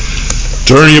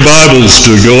Turn your Bibles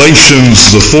to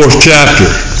Galatians, the 4th chapter.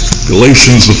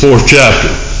 Galatians, the 4th chapter.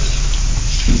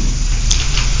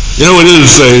 You know, it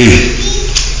is an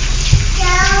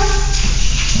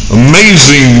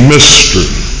amazing mystery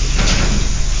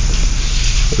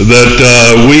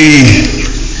that we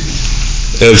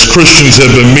as Christians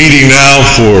have been meeting now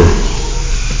for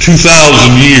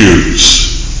 2,000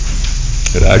 years.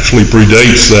 It actually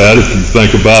predates that if you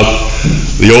think about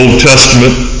the Old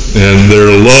Testament and their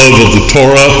love of the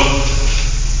Torah,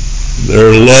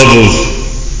 their love of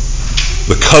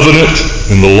the covenant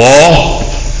and the law.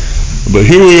 But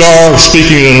here we are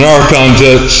speaking in our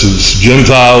context as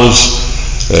Gentiles,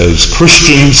 as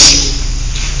Christians,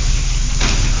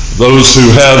 those who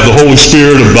have the Holy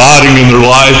Spirit abiding in their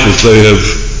life as they have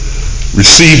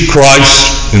received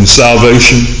Christ in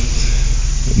salvation,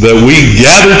 that we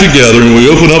gather together and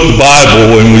we open up the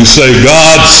Bible and we say,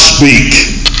 God,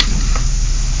 speak.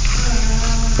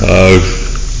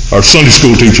 Our Sunday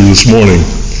school teacher this morning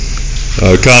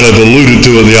kind of alluded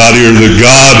to the idea that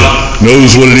God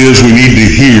knows what it is we need to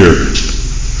hear.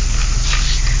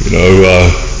 You know,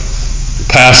 the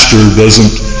pastor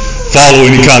doesn't follow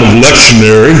any kind of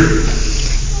lectionary.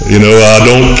 You know, I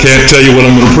can't tell you what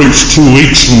I'm going to preach 2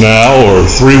 weeks from now or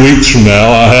 3 weeks from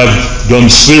now. I have done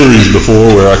series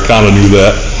before where I kind of knew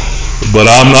that, but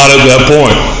I'm not at that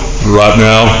point right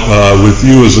now with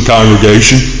you as a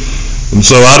congregation. And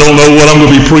so I don't know what I'm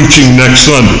going to be preaching next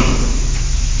Sunday.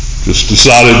 Just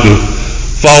decided to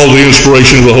follow the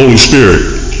inspiration of the Holy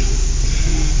Spirit.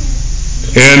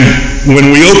 And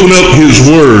when we open up His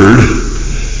Word,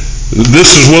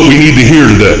 this is what we need to hear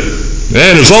today.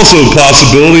 And there's also a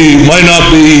possibility it might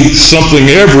not be something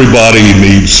everybody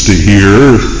needs to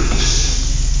hear,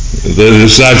 that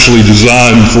it's actually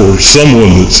designed for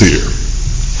someone that's here.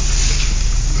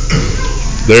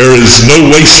 There is no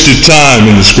wasted time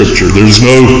in the Scripture. There's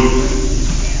no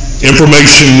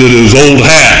information that is old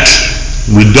hat,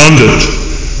 redundant.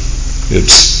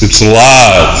 It's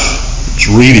alive. It's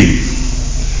reading.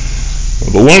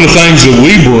 But one of the things that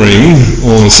we bring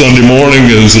on a Sunday morning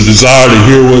is a desire to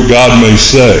hear what God may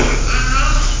say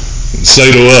and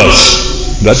say to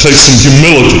us. That takes some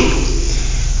humility.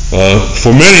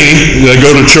 For many, they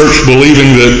go to church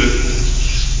believing that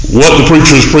what the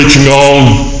preacher is preaching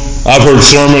on, I've heard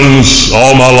sermons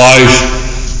all my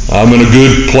life. I'm in a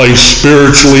good place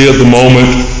spiritually at the moment.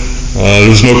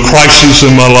 There's no crisis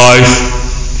in my life.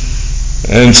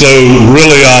 And so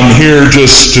really I'm here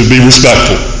just to be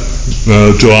respectful,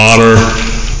 to honor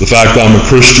the fact that I'm a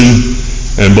Christian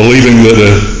and believing that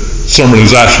a sermon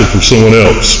is actually for someone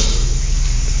else.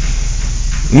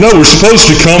 No, we're supposed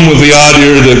to come with the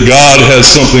idea that God has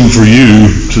something for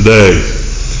you today.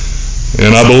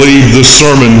 And I believe this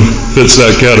sermon fits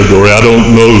that category. I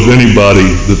don't know of anybody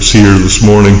that's here this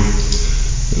morning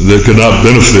that could not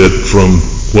benefit from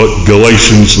what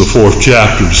Galatians, the 4th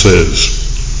chapter, says.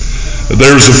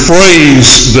 There's a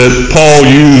phrase that Paul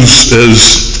used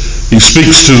as he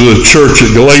speaks to the church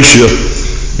at Galatia.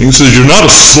 He says, you're not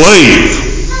a slave.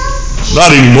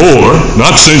 Not anymore.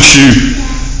 Not since you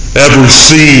have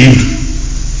received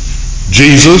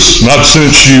Jesus, not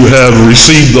since you have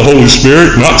received the Holy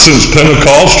Spirit, not since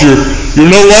Pentecost.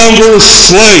 You're no longer a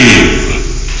slave.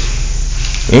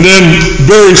 And then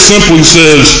very simply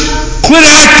says, quit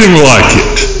acting like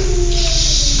it.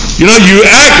 You know, you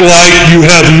act like you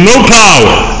have no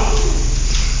power,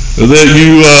 that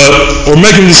you are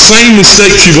making the same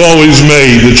mistakes you've always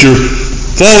made, that you're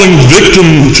falling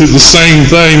victim to the same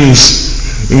things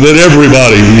that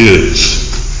everybody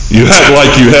is. You act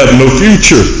like you have no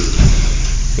future.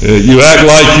 You act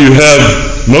like you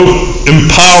have no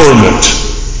empowerment.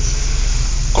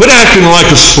 Quit acting like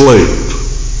a slave.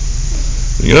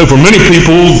 You know, for many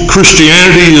people,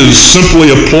 Christianity is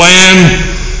simply a plan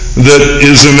that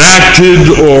is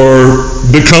enacted or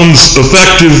becomes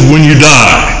effective when you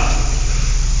die.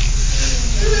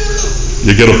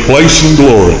 You get a place in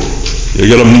glory. You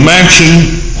get a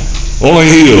mansion on a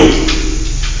hill.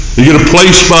 You get a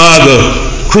place by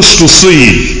the crystal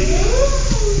sea.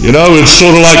 You know, it's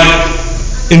sort of like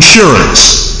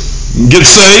insurance. Get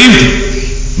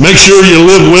saved, make sure you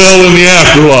live well in the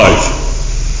afterlife.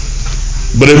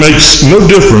 But it makes no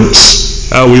difference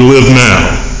how we live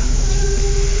now.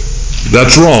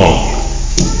 That's wrong.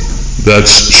 That's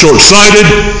short-sighted.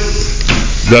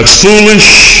 That's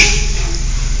foolish.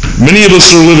 Many of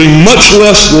us are living much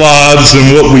less lives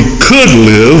than what we could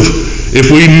live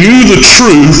if we knew the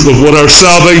truth of what our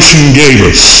salvation gave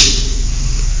us.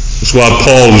 That's why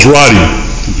Paul is writing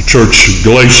to the church of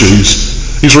Galatia.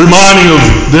 He's reminding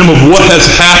them of what has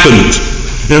happened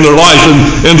in their life.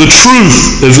 And the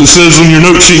truth, as it says in your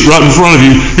note sheet right in front of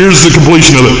you, here's the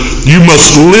completion of it. you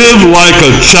must live like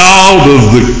a child of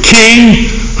the King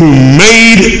who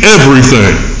made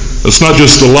everything. That's not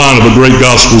just a line of a great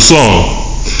gospel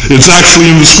song. It's actually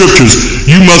in the scriptures.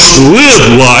 You must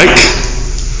live like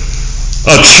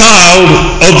a child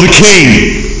of the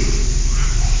King.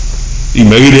 He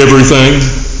made everything.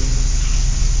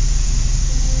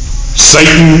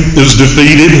 Satan is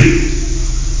defeated.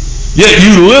 Yet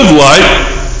you live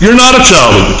like you're not a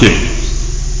child of the King.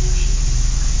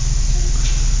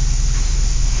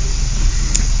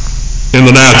 In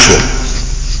the natural,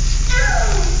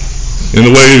 in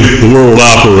the way the world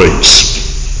operates,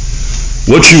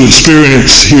 what you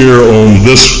experience here on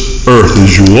this earth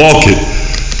as you walk it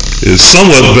is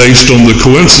somewhat based on the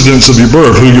coincidence of your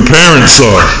birth, who your parents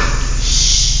are,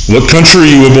 what country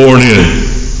you were born in,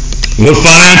 what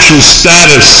financial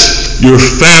status your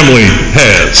family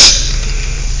has.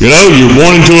 You know, you're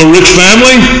born into a rich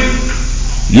family,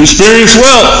 you experience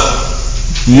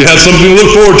wealth. You have something to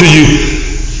look forward to.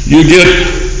 You get,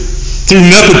 through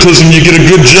nepotism, you get a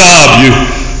good job.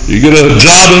 You get a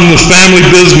job in the family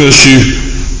business.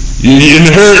 You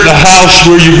inherit the house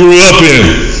where you grew up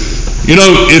in. You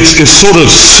know, it's sort of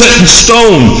set in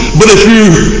stone. But if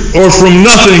you are from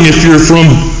nothing, if you're from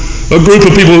a group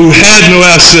of people who had no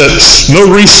assets, no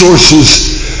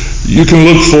resources, you can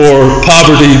look for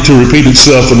poverty to repeat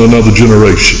itself in another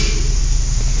generation.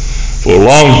 For a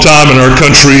long time in our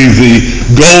country, the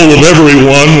goal of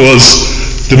everyone was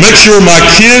to make sure my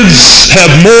kids have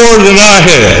more than I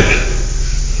had.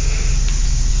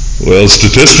 Well,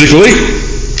 statistically,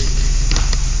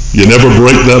 you never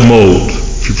break that mold.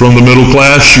 If you're from the middle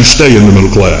class, you stay in the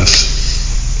middle class.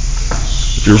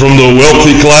 If you're from the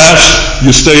wealthy class,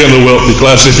 you stay in the wealthy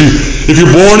class. If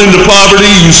you're born into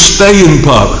poverty, you stay in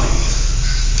poverty.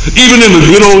 Even in the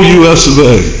good old U.S. of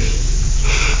A.,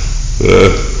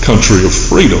 the country of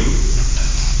freedom.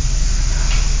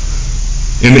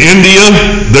 In India,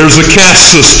 there's a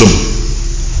caste system.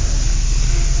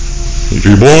 If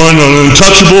you're born an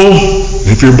untouchable,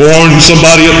 if you're born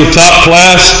somebody at the top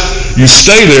class, you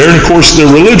stay there. And of course, their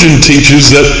religion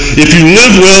teaches that if you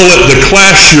live well at the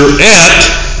class you're at,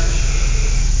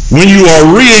 when you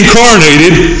are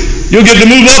reincarnated, you'll get to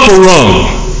move up a rung.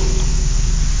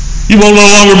 You will no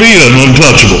longer be an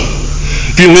untouchable.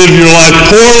 If you live your life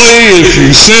poorly, if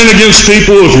you sin against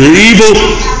people, if you're evil,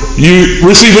 you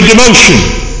receive a demotion.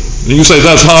 And you say,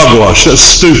 that's hogwash, that's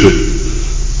stupid.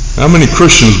 How many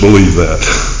Christians believe that?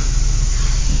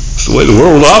 It's the way the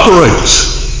world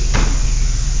operates.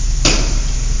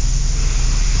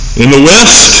 In the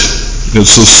West,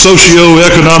 it's a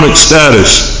socio-economic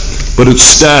status, but it's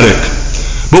static.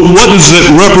 But what does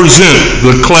it represent,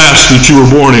 the class that you were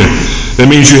born in? That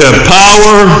means you have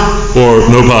power or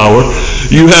no power.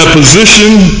 You have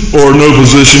position or no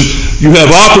position. You have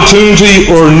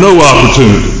opportunity or no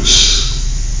opportunities.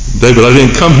 David, I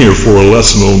didn't come here for a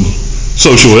lesson on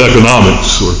social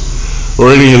economics or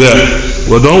any of that.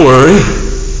 Well, don't worry.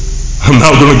 I'm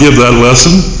not going to give that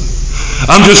lesson.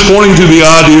 I'm just pointing to the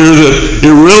idea that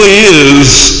it really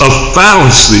is a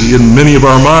fallacy in many of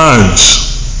our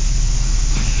minds.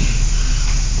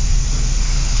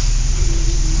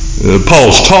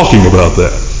 Paul's talking about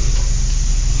that.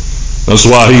 That's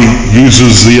why he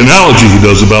uses the analogy he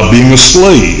does about being a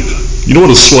slave. You know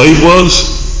what a slave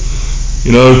was?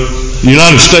 You know, the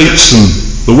United States and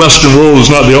the Western world is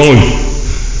not the only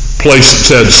place that's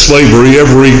had slavery.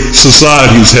 Every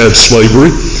society's had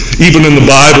slavery. Even in the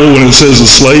Bible, when it says a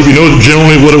slave, you know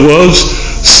generally what it was?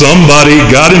 Somebody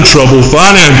got in trouble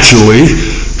financially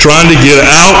trying to get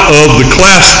out of the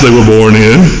class they were born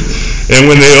in, and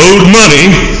when they owed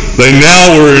money, they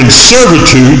now were in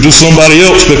servitude to somebody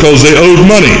else because they owed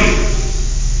money.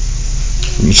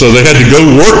 And so they had to go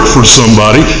work for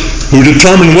somebody who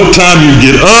determined what time you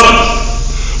get up,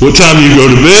 what time you go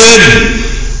to bed,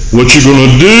 what you're going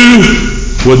to do,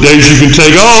 what days you can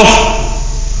take off.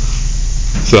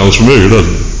 Sounds familiar,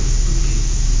 doesn't it?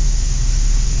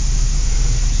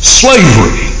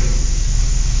 Slavery.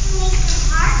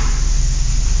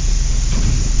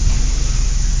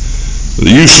 The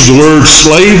use of the word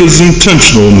slave is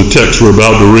intentional in the text we're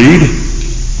about to read.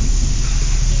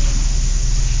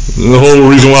 The whole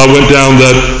reason why I went down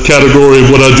that category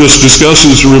of what I just discussed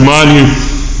is to remind you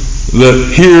that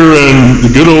here in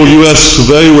the good old U.S. of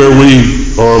A., where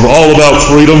we are all about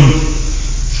freedom,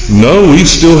 no, we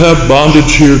still have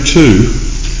bondage here too.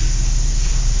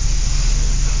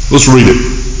 Let's read it.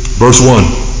 Verse 1.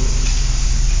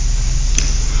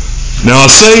 Now I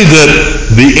say that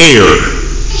the heir,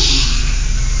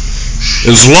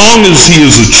 as long as he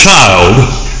is a child,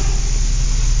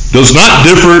 does not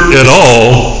differ at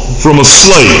all from a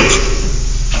slave,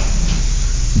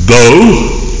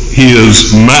 though He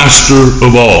is master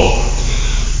of all.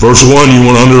 Verse 1, you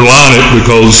want to underline it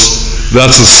because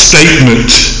that's a statement,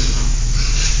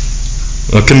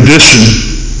 a condition.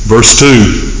 Verse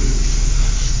 2,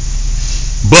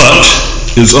 but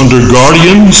is under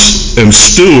guardians and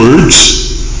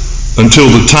stewards until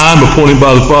the time appointed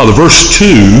by the Father. Verse 2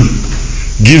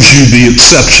 gives you the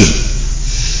exception.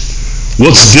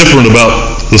 What's different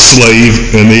about the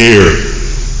slave and the heir?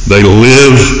 They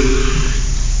live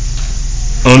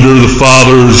under the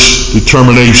Father's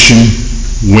determination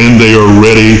when they are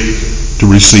ready to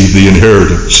receive the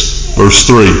inheritance. Verse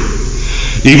 3,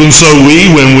 even so we,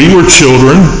 when we were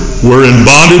children, were in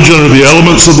bondage under the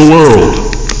elements of the world.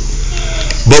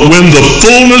 But when the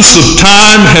fullness of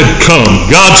time had come,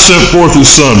 God sent forth his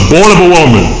Son, born of a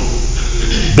woman,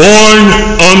 born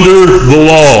under the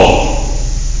law,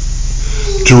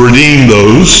 to redeem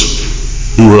those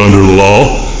who were under the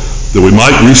law, that we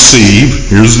might receive,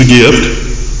 here's the gift,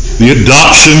 the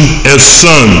adoption as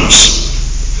sons.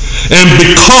 And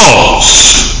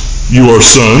because you are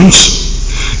sons,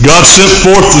 God sent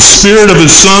forth the Spirit of his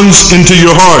sons into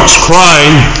your hearts,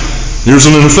 crying, here's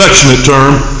an affectionate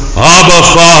term, Abba,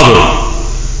 Father,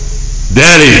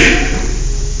 Daddy.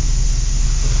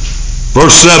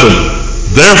 Verse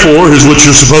 7, therefore, here's what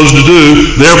you're supposed to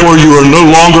do, therefore you are no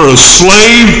longer a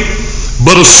slave,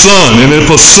 but a son. And if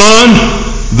a son,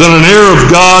 then an heir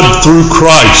of God through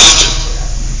Christ.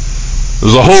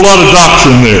 There's a whole lot of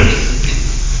doctrine there.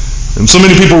 And so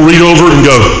many people read over it and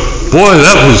go, boy,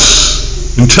 that was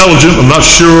intelligent. I'm not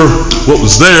sure what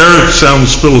was there. It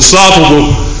sounds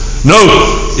philosophical. No,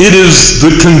 it is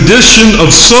the condition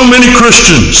of so many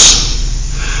Christians.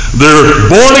 They're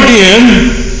born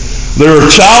again, they're a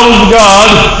child of God,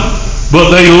 but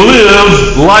they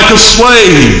live like a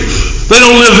slave. They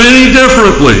don't live any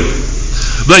differently.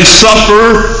 They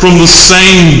suffer from the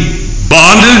same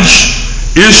bondage,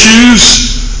 issues,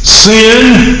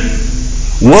 sin,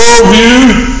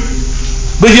 worldview,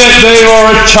 but yet they are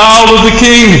a child of the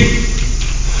King.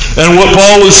 And what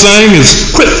Paul is saying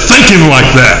is, quit thinking like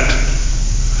that.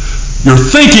 Your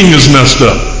thinking is messed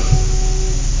up.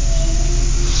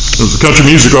 There was a country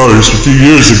music artist a few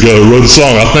years ago wrote a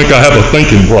song, I Think I Have a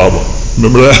Thinking Problem.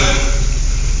 Remember that?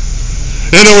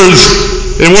 In other words,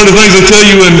 and one of the things they tell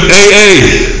you in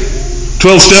AA,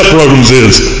 12-step programs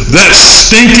is, that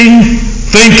stinking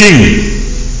thinking.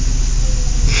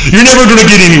 You're never going to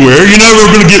get anywhere. You're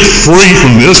never going to get free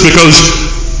from this because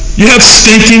you have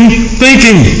stinking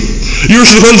thinking. You're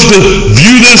supposed to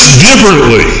view this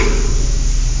differently.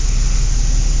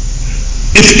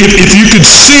 If you could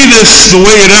see this the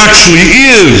way it actually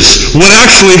is, what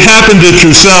actually happened at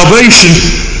your salvation,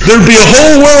 there'd be a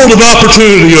whole world of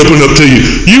opportunity open up to you.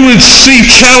 You would see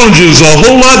challenges a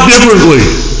whole lot differently.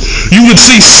 You would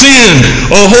see sin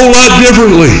a whole lot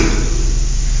differently.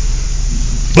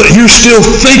 But you're still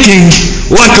thinking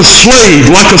like a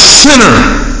slave, like a sinner.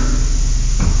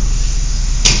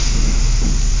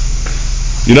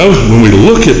 You know, when we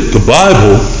look at the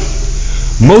Bible,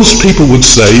 most people would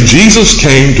say Jesus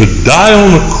came to die on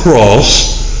the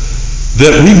cross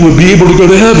that we would be able to go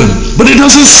to heaven. But it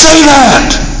doesn't say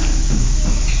that.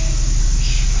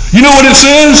 You know what it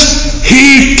says?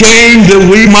 He came that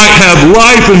we might have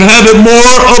life and have it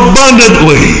more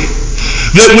abundantly.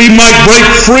 That we might break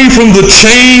free from the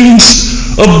chains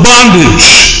of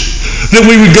bondage. That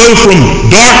we would go from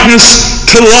darkness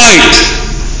to light.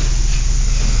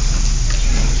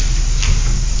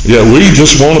 Yeah, we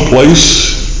just want a place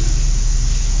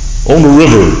on the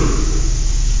river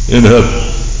in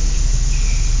heaven.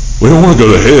 We don't want to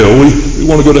go to hell. We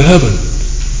want to go to heaven.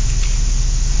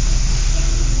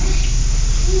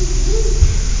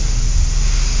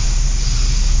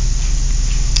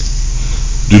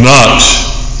 Do not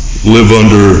live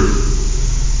under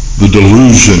the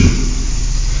delusion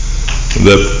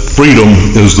that freedom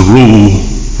is the rule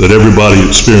that everybody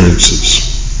experiences.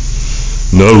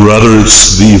 No, rather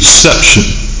it's the exception.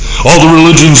 All the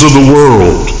religions of the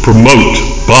world promote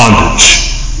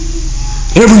bondage.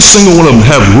 Every single one of them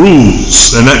have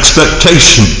rules and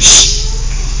expectations.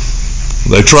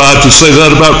 They tried to say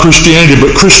that about Christianity,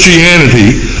 but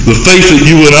Christianity, the faith that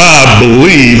you and I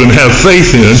believe and have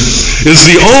faith in, is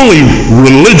the only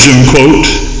religion, quote,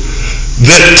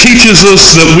 that teaches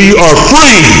us that we are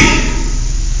free.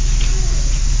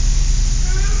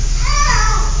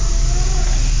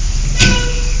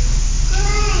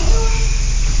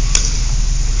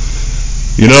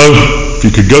 You know, if you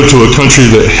could go to a country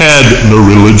that had no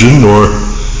religion, or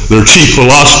their chief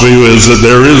philosophy is that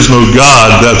there is no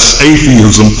God, that's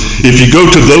atheism. If you go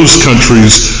to those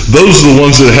countries, those are the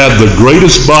ones that have the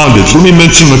greatest bondage. Let me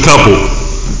mention a couple.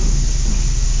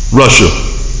 Russia.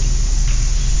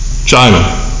 China.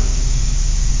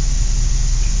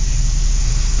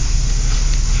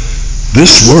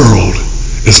 This world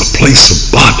is a place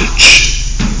of bondage.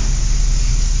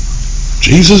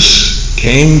 Jesus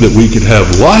came that we could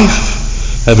have life,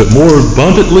 have it more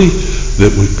abundantly,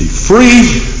 that we'd be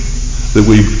free, that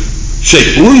we'd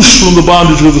shake loose from the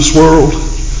bondage of this world,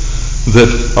 that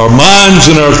our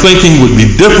minds and our thinking would be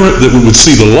different, that we would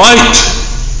see the light,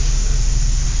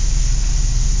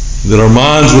 that our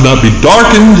minds would not be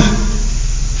darkened,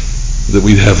 that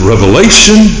we'd have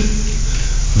revelation,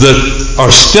 that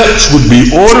our steps would be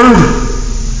ordered,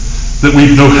 that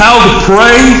we'd know how to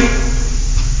pray.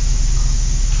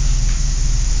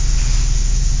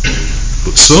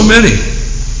 But so many,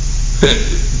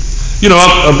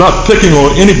 I'm not picking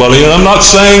on anybody, and I'm not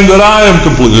saying that I am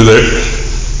completely there,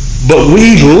 but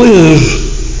we live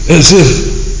as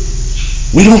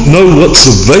if we don't know what's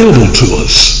available to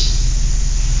us.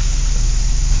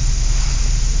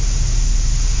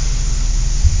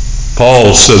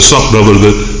 Paul says something other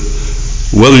that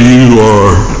whether you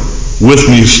are with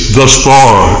me thus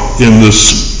far in this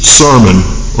sermon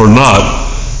or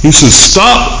not, he says,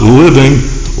 stop living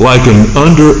like an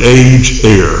underage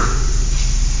heir.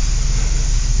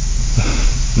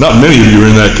 Not many of you are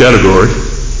in that category.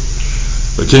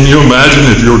 But can you imagine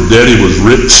if your daddy was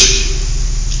rich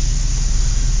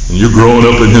and you're growing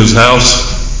up in his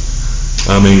house?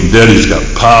 I mean, daddy's got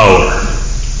power.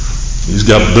 He's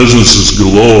got businesses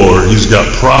galore. He's got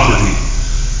property.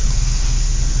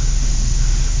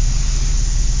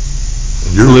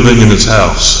 And you're living in his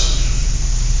house.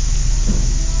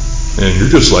 And you're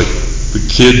just like the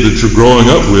kid that you're growing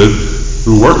up with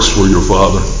who works for your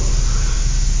father.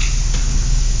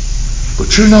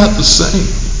 But you're not the same.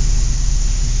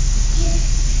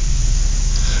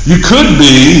 You could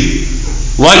be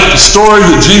like the story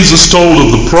that Jesus told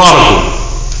of the prodigal.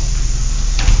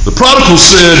 The prodigal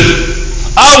said,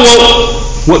 I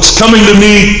want what's coming to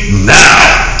me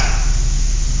now.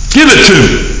 Give it to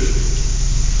me.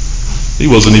 He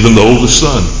wasn't even the oldest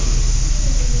son.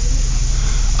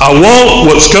 I want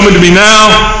what's coming to me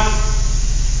now.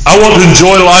 I want to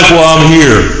enjoy life while I'm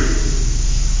here.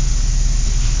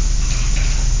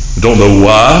 I don't know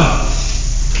why.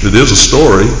 It is a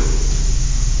story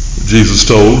that Jesus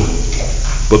told.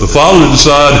 But the father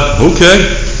decided,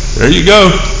 okay, there you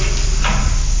go.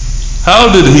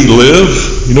 How did he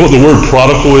live? You know what the word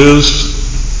prodigal is?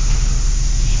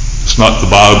 It's not the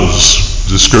Bible's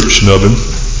description of him.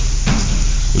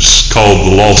 It's called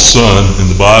the lost son in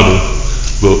the Bible.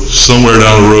 But somewhere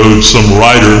down the road, some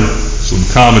writer, some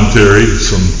commentary,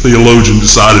 some theologian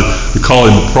decided to call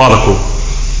him a prodigal.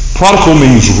 Prodigal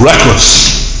means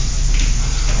reckless,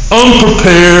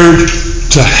 unprepared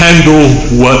to handle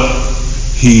what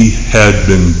he had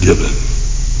been given.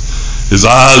 His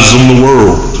eyes on the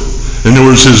world. In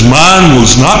other words, his mind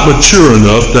was not mature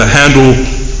enough to handle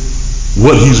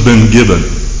what he's been given.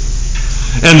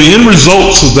 And the end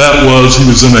results of that was he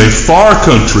was in a far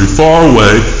country, far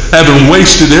away, having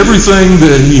wasted everything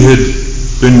that he had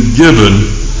been given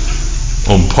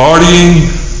on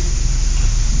partying,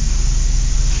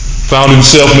 found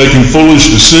himself making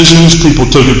foolish decisions. People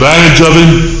took advantage of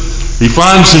him. He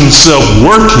finds himself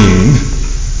working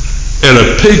at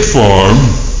a pig farm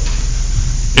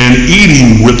and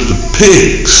eating with the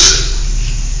pigs.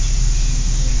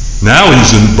 Now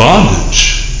he's in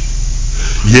bondage.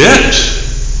 Yet,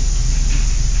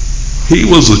 he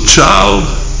was a child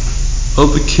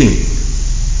of the king.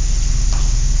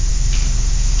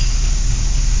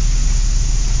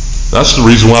 That's the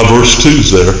reason why verse 2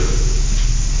 is there.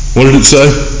 What did it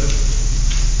say?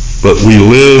 But we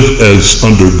live as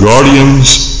under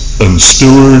guardians and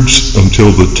stewards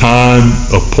until the time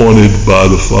appointed by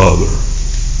the Father.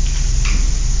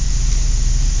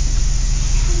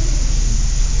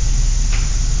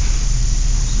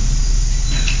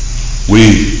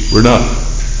 We're not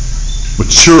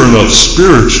mature enough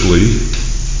spiritually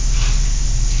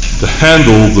to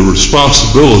handle the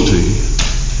responsibility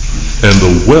and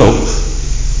the wealth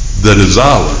that is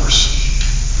ours.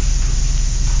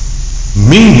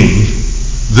 Meaning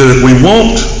that if we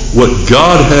want what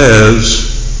God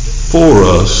has for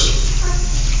us,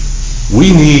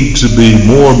 we need to be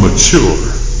more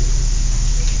mature,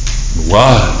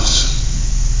 wise,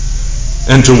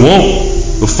 and to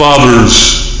want the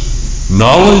Father's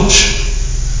knowledge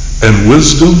and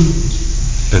wisdom,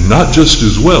 and not just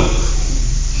his wealth.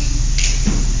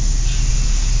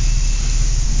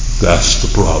 That's the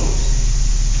problem.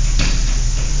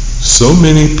 So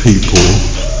many people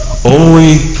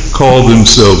only call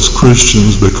themselves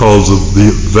Christians because of the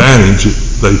advantage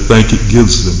they think it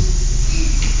gives them.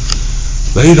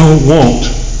 They don't want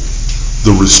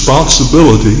the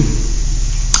responsibility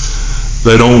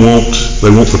They want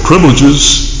the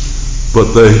privileges,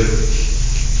 but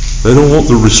they don't want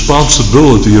the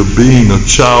responsibility of being a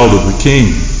child of the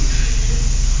King.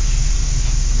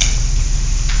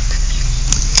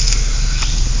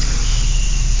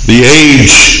 The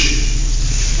age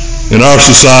in our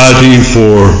society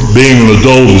for being an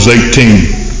adult is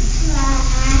 18.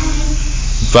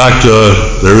 In fact,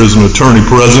 there is an attorney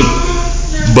present,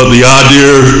 but the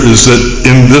idea is that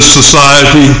in this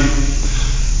society,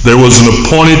 there was an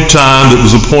appointed time that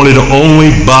was appointed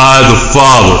only by the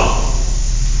Father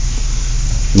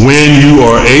when you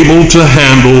are able to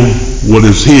handle what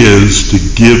is His to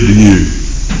give to you.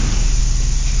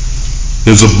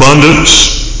 His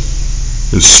abundance,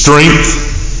 His strength,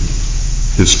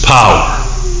 His power.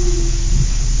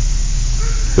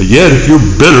 But yet, if you're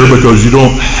bitter because you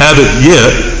don't have it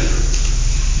yet,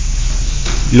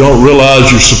 you don't realize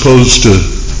you're supposed to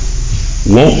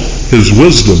want His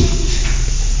wisdom,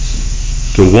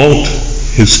 to want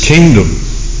His kingdom,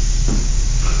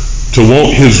 to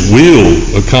want His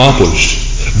will accomplished.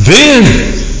 Then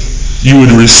you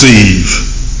would receive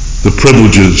the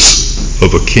privileges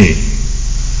of a king.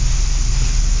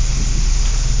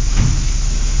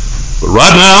 But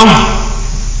right now,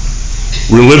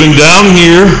 we're living down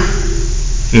here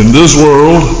in this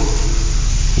world.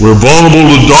 We're vulnerable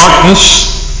to darkness.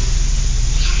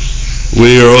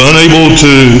 We are unable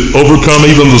to overcome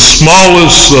even the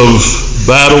smallest of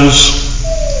battles.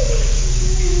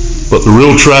 But the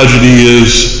real tragedy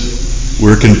is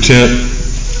we're content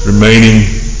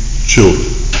remaining children.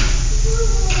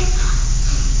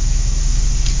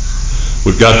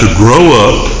 We've got to grow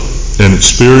up and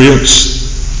experience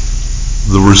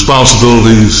the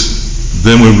responsibilities,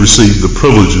 then we receive the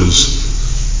privileges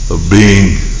of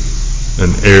being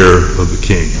an heir of the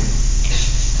King.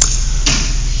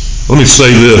 Let me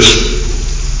say this.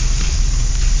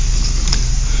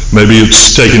 Maybe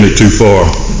it's taking it too far.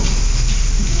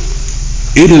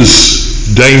 It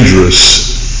is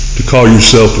dangerous to call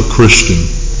yourself a Christian,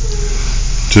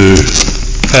 to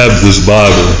have this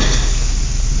Bible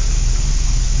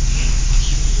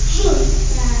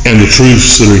and the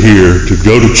truths that are here, to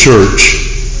go to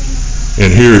church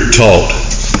and hear it taught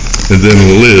and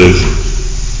then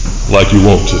live like you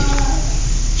want to.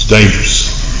 It's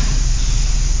dangerous.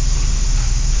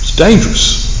 It's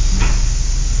dangerous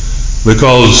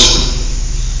because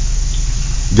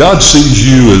God sees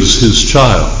you as His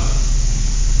child,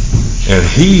 and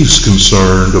He's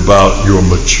concerned about your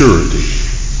maturity.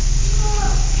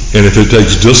 And if it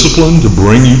takes discipline to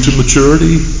bring you to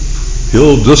maturity,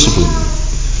 He'll discipline you.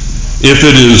 If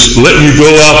it is letting you go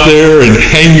out there and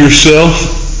hang yourself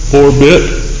for a bit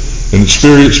and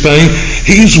experience pain,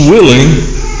 He's willing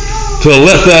to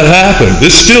let that happen.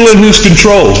 It's still in His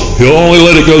control. He'll only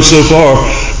let it go so far,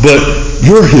 but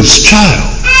you're His child.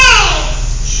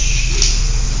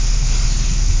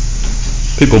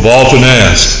 People have often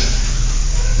asked,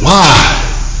 why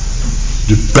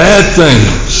do bad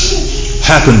things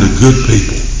happen to good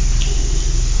people?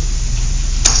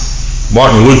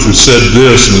 Martin Luther said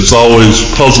this, and it's always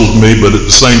puzzled me, but at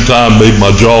the same time made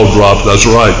my jaw drop. That's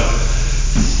right.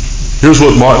 Here's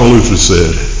what Martin Luther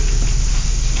said.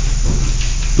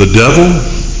 The devil,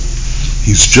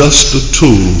 he's just a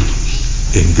tool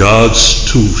in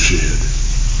God's tool shed.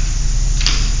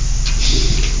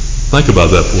 Think about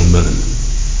that for a minute.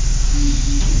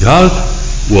 God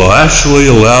will actually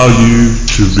allow you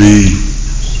to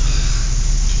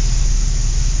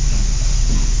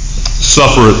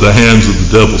suffer at the hands of the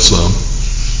devil some,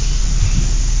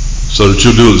 so that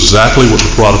you'll do exactly what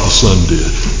the prodigal son did.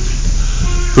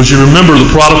 Because you remember the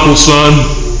prodigal son,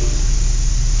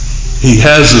 he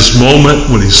has this moment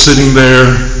when he's sitting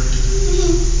there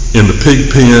in the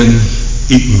pig pen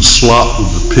eating slop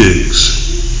with the pigs.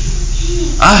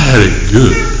 I had it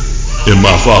good in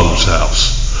my Father's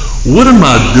house. What am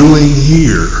I doing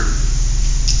here?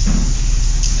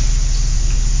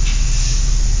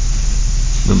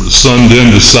 Remember, the son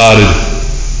then decided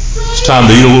it's time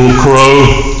to eat a little crow.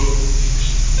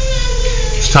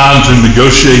 It's time to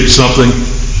negotiate something.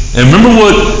 And remember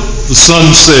what the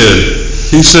son said.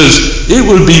 He says, it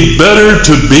would be better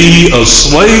to be a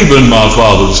slave in my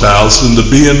Father's house than to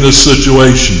be in this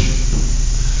situation.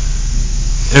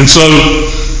 And so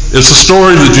it's a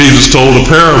story that Jesus told, a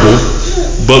parable,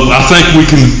 but I think we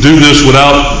can do this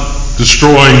without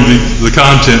destroying the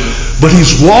content. But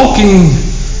he's walking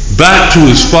back to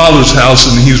his father's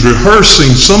house and he's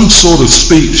rehearsing some sort of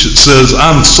speech that says,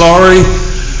 I'm sorry,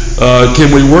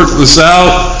 can we work this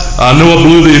out? I know I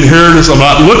blew the inheritance. I'm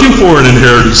not looking for an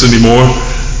inheritance anymore.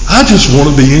 I just want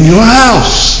to be in your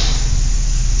house.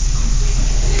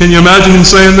 Can you imagine him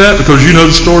saying that? Because you know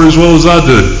the story as well as I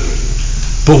do.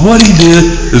 But what he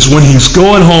did is when he's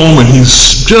going home and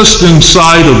he's just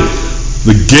inside of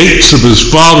the gates of his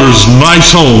father's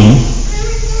nice home,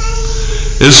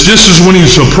 it's just as when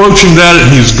he's approaching that and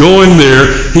he's going there,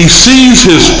 he sees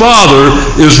his father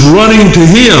is running to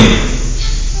him.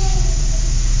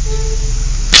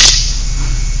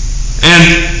 And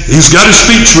he's got his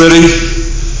speech ready.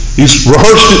 He's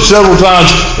rehearsed it several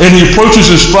times, and he approaches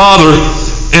his father,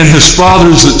 and his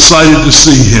father's excited to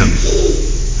see him.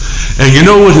 And you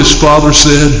know what his father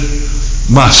said?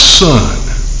 My son,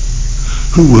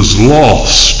 who was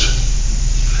lost,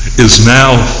 is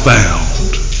now found.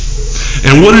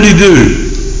 And what did he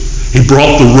do? He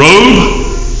brought the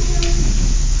robe,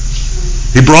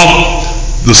 he brought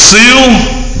the seal,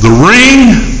 the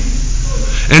ring,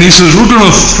 and he says, we're going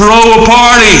to throw a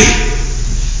party.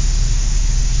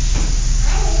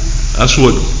 That's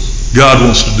what God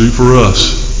wants to do for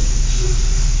us.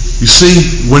 You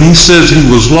see, when he says he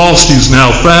was lost, he's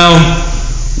now found,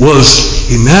 was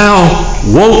he now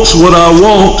wants what I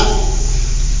want,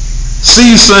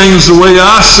 sees things the way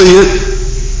I see it,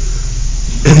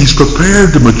 and he's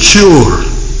prepared to mature.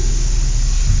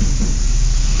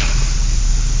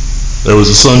 There was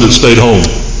a son that stayed home.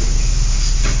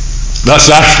 That's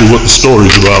actually what the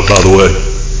story's about, by the way.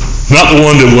 Not the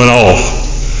one that went off.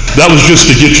 That was just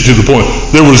to get you to the point.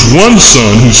 There was one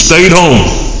son who stayed home,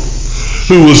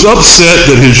 who was upset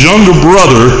that his younger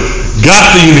brother got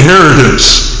the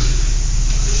inheritance.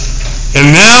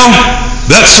 And now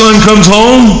that son comes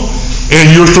home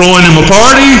and you're throwing him a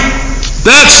party?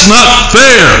 That's not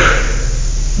fair.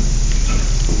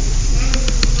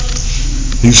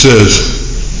 He says,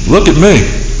 look at me.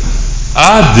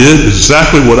 I did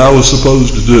exactly what I was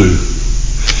supposed to do.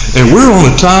 And we're on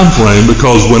a time frame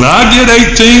because when I get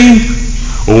 18,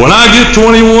 or when I get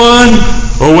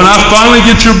 21, or when I finally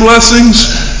get your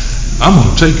blessings, I'm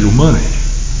going to take your money.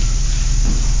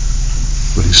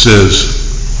 But he says,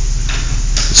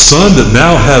 the son that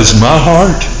now has my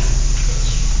heart,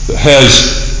 that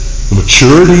has the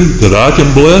maturity that I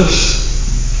can bless,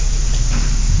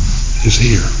 is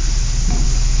here.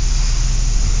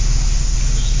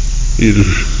 He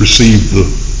received the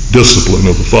discipline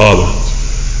of the father.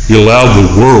 He allowed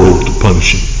the world to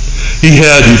punish him. He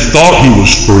thought he was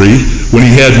free when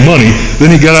he had money. Then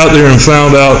he got out there and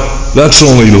found out that's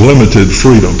only limited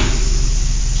freedom.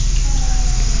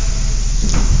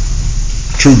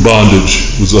 True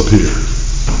bondage was up here.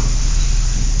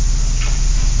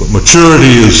 But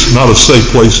maturity is not a safe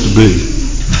place to be.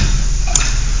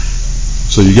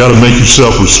 So you got to make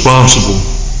yourself responsible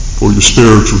for your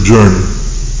spiritual journey.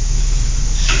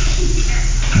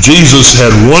 Jesus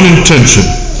had one intention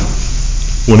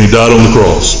when he died on the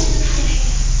cross: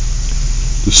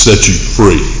 to set you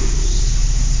free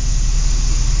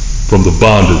from the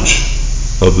bondage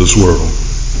of this world.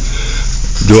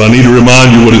 Do I need to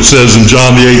remind you what it says in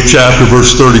John the 8th chapter,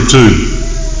 verse 32?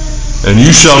 And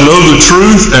you shall know the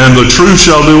truth, and the truth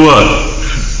shall do what?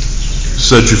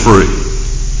 Set you free.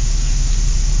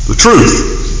 The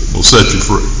truth will set you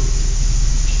free.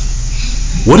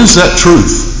 What is that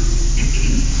truth?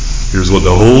 Here's what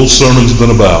the whole sermon's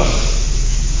been about.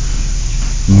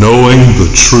 Knowing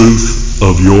the truth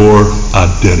of your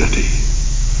identity.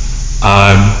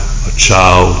 I'm a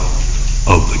child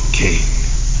of the King.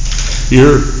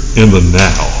 Here in the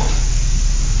now,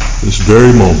 this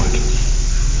very moment,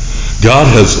 God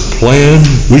has a plan.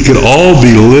 We could all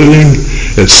be living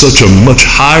at such a much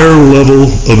higher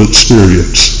level of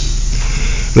experience.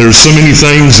 There are so many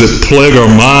things that plague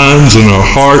our minds and our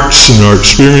hearts and our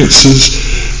experiences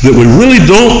that we really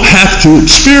don't have to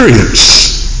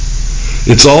experience.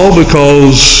 It's all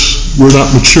because we're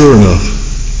not mature enough.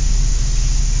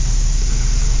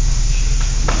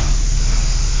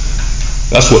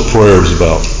 That's what prayer is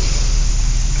about.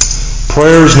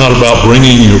 Prayer is not about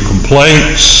bringing your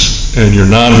complaints and your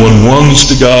 911s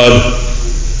to God.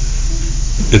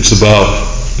 It's about,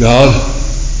 God,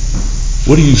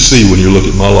 what do you see when you look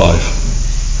at my life?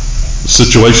 The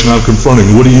situation I'm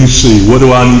confronting, what do you see? What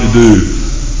do I need to do?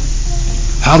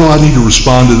 How do I need to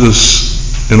respond to this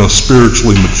in a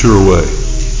spiritually mature way?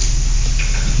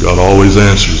 God always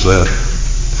answers that.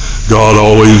 God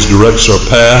always directs our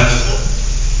path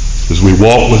as we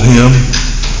walk with him.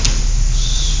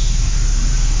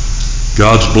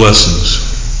 God's blessings.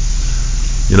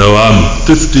 You know, I'm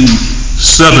 57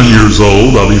 years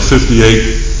old. I'll be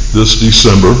 58 this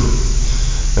December.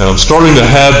 And I'm starting to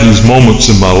have these moments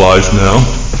in my life now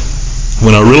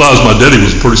when I realized my daddy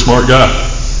was a pretty smart guy.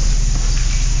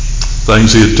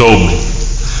 Things he had told me.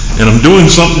 And I'm doing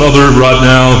something other right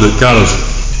now that kind of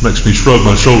makes me shrug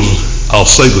my shoulders. I'll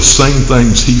say the same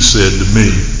things he said to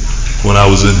me when I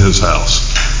was in his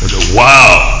house. I go,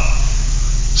 wow,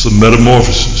 it's a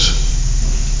metamorphosis.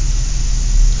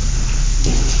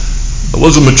 I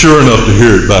wasn't mature enough to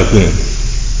hear it back then.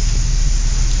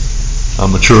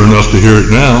 I'm mature enough to hear it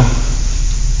now.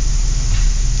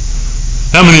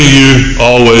 How many of you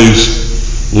always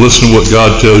listen to what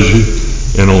God tells you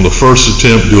and on the first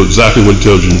attempt do exactly what he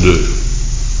tells you to do?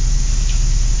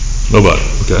 Nobody,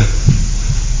 okay?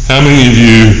 How many of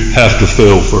you have to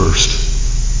fail first?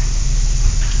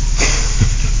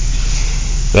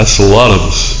 That's a lot of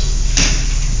us.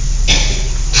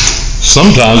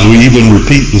 Sometimes we even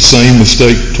repeat the same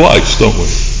mistake twice, don't we?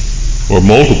 Or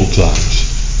multiple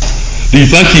times. Do you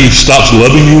think he stops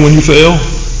loving you when you fail?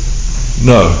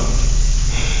 No.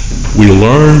 We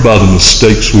learn by the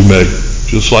mistakes we make,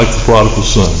 just like the prodigal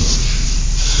son.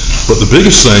 But the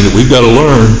biggest thing that we've got to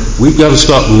learn, we've got to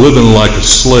stop living like a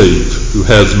slave who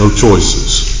has no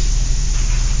choices.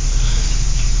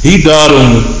 He died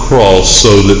on the cross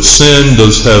so that sin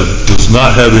does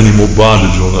not have any more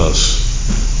bondage on us.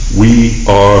 We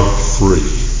are free.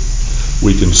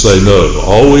 We can say no.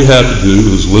 All we have to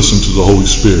do is listen to the Holy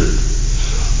Spirit.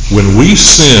 When we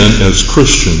sin as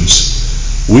Christians,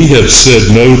 we have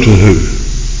said no to who?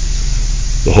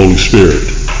 The Holy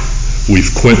Spirit.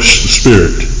 We've quenched the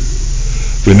Spirit.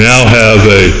 We now have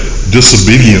a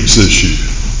disobedience issue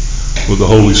with the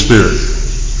Holy Spirit.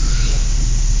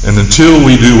 And until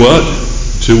we do what?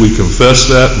 Until we confess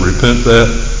that and repent that,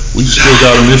 we've still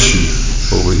got an issue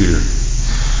over here.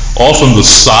 Often the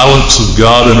silence of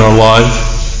God in our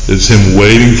life is him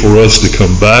waiting for us to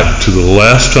come back to the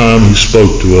last time he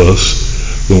spoke to us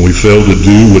when we failed to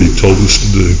do what he told us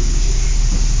to do.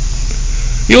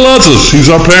 He loves us. He's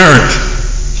our parent.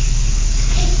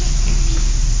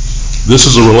 This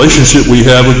is a relationship we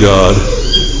have with God.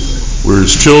 We're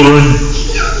his children.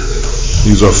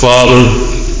 He's our Father.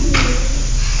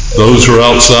 Those who are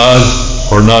outside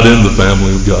are not in the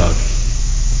family of God.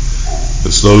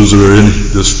 It's those that are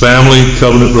in this family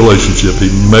covenant relationship.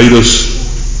 He made us,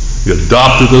 he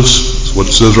adopted us, that's what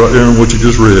it says right there in what you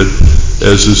just read,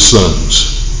 as his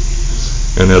sons.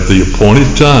 And at the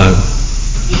appointed time,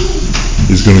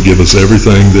 he's going to give us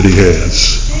everything that he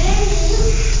has.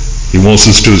 He wants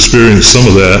us to experience some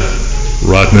of that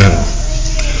right now.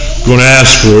 I'm going to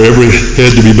ask for every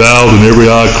head to be bowed and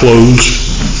every eye closed.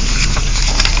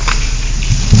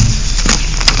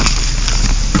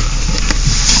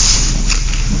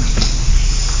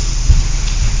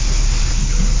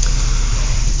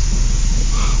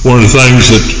 One of the things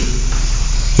that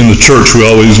in the church we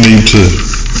always need to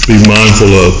be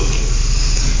mindful of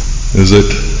is that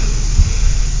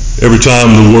every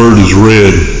time the word is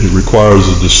read, it requires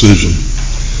a decision.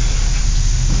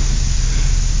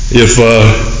 If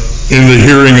in the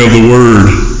hearing of the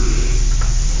word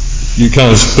you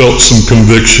kind of felt some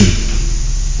conviction,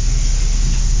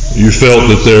 you felt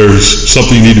that there's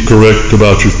something you need to correct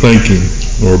about your thinking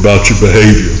or about your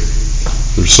behavior,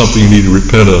 there's something you need to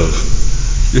repent of,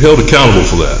 you're held accountable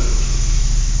for that.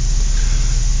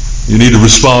 You need to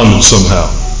respond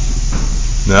somehow.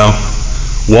 Now,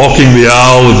 walking the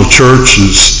aisle of a church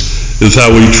is how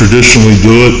we traditionally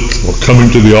do it, or coming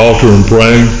to the altar and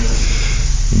praying.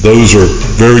 Those are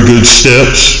very good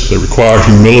steps. They require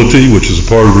humility, which is a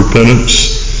part of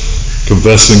repentance.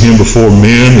 Confessing him before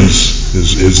men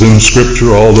is in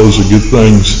Scripture. All those are good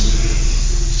things.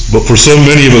 But for so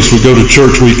many of us, we go to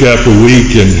church week after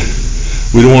week, and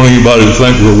we don't want anybody to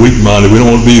think we're weak-minded. We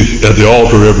don't want to be at the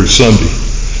altar every Sunday.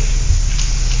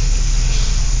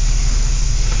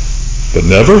 But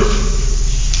never?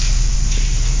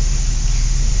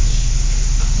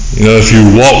 You know, if you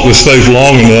walk this faith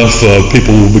long enough,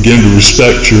 people will begin to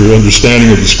respect your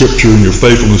understanding of the Scripture and your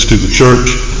faithfulness to the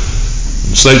church.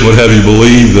 And Satan would have you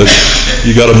believe that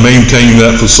you got to maintain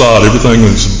that facade. Everything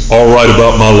is all right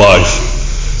about my life.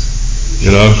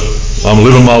 You know, I'm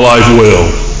living my life well.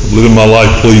 I'm living my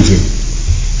life pleasing.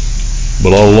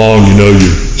 But all along, you know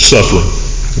you're suffering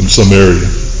in some area.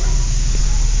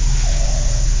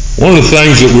 One of the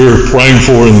things that we're praying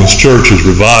for in this church is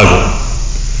revival.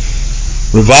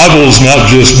 Revival is not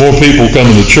just more people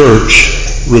coming to church.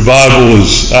 Revival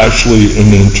is actually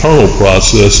an internal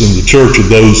process in the church of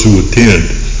those who attend.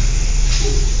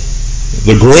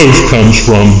 The growth comes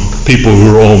from people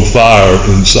who are on fire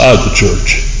inside the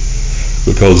church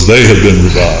because they have been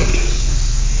revived.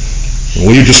 And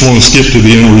we just want to skip to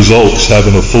the end results,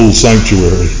 having a full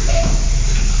sanctuary.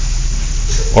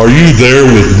 Are you there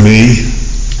with me?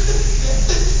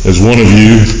 As one of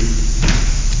you,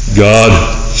 God,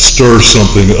 stir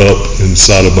something up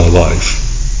inside of my life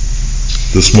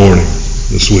this morning,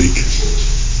 this week.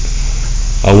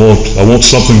 I want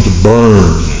something to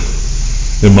burn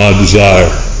in my desire.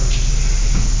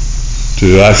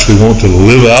 to actually want to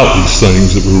live out these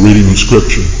things that we're reading in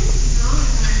Scripture.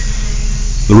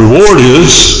 The reward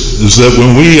is that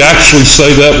when we actually say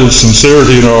that with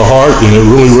sincerity in our heart, and it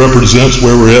really represents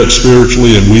where we're at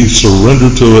spiritually, and we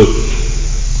surrender to it,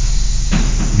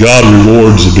 God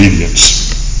rewards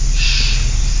obedience.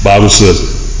 The Bible says it.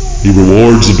 He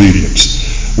rewards obedience.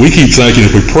 We keep thinking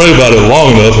if we pray about it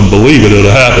long enough and believe it, it'll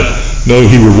happen. No,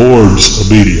 He rewards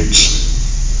obedience.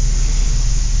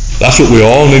 That's what we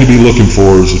all need to be looking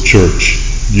for as a church.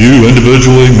 You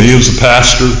individually, me as a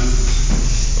pastor,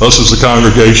 us as a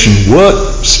congregation.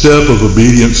 What step of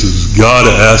obedience is God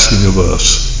asking of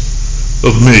us?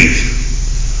 Of me?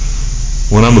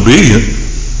 When I'm obedient,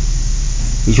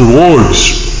 His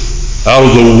rewards out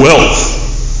of the wealth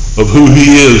of who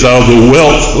He is, out of the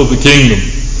wealth of the kingdom.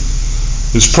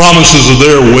 His promises are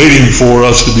there waiting for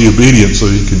us to be obedient so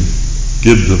He can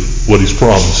give what He's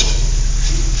promised.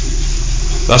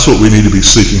 That's what we need to be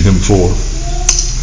seeking Him for.